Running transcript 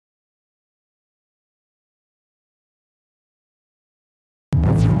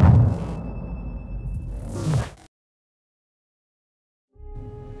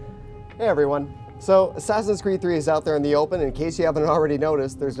Hey everyone. So Assassin's Creed 3 is out there in the open. In case you haven't already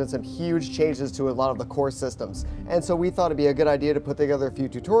noticed, there's been some huge changes to a lot of the core systems. And so we thought it'd be a good idea to put together a few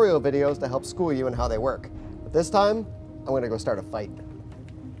tutorial videos to help school you in how they work. But this time, I'm gonna go start a fight.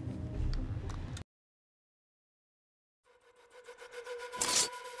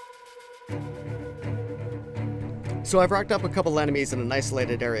 So I've racked up a couple enemies in an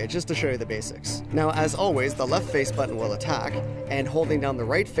isolated area just to show you the basics. Now, as always, the left face button will attack, and holding down the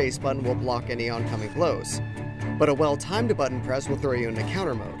right face button will block any oncoming blows. But a well-timed button press will throw you into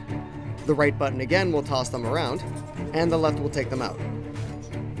counter mode. The right button again will toss them around, and the left will take them out.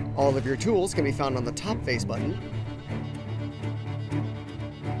 All of your tools can be found on the top face button,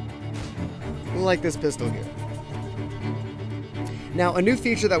 like this pistol here. Now, a new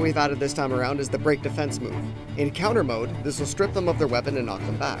feature that we've added this time around is the break defense move. In counter mode, this will strip them of their weapon and knock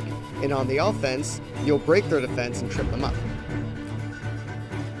them back. And on the offense, you'll break their defense and trip them up.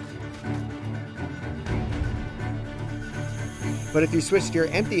 But if you switch to your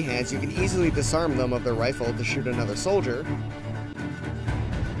empty hands, you can easily disarm them of their rifle to shoot another soldier.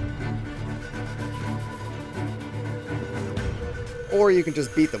 Or you can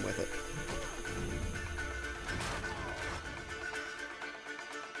just beat them with it.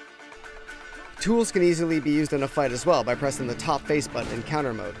 Tools can easily be used in a fight as well by pressing the top face button in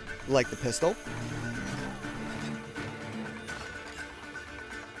counter mode, like the pistol,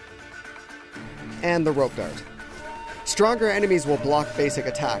 and the rope dart. Stronger enemies will block basic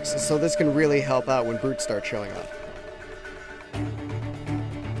attacks, so this can really help out when brutes start showing up.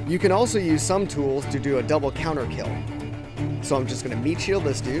 You can also use some tools to do a double counter kill. So I'm just going to meat shield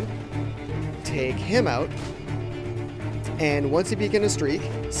this dude, take him out, and once you begin a streak,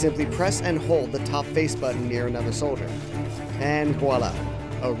 simply press and hold the top face button near another soldier. And voila,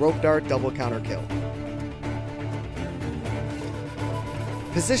 a rope dart double counter kill.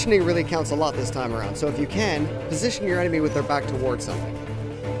 Positioning really counts a lot this time around, so if you can, position your enemy with their back towards something.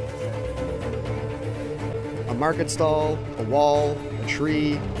 A market stall, a wall, a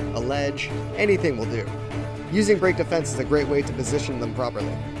tree, a ledge, anything will do. Using break defense is a great way to position them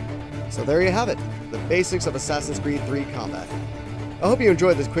properly. So there you have it, the basics of Assassin's Creed 3 combat. I hope you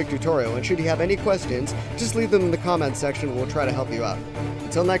enjoyed this quick tutorial, and should you have any questions, just leave them in the comments section and we'll try to help you out.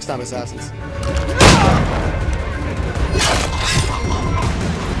 Until next time, Assassins.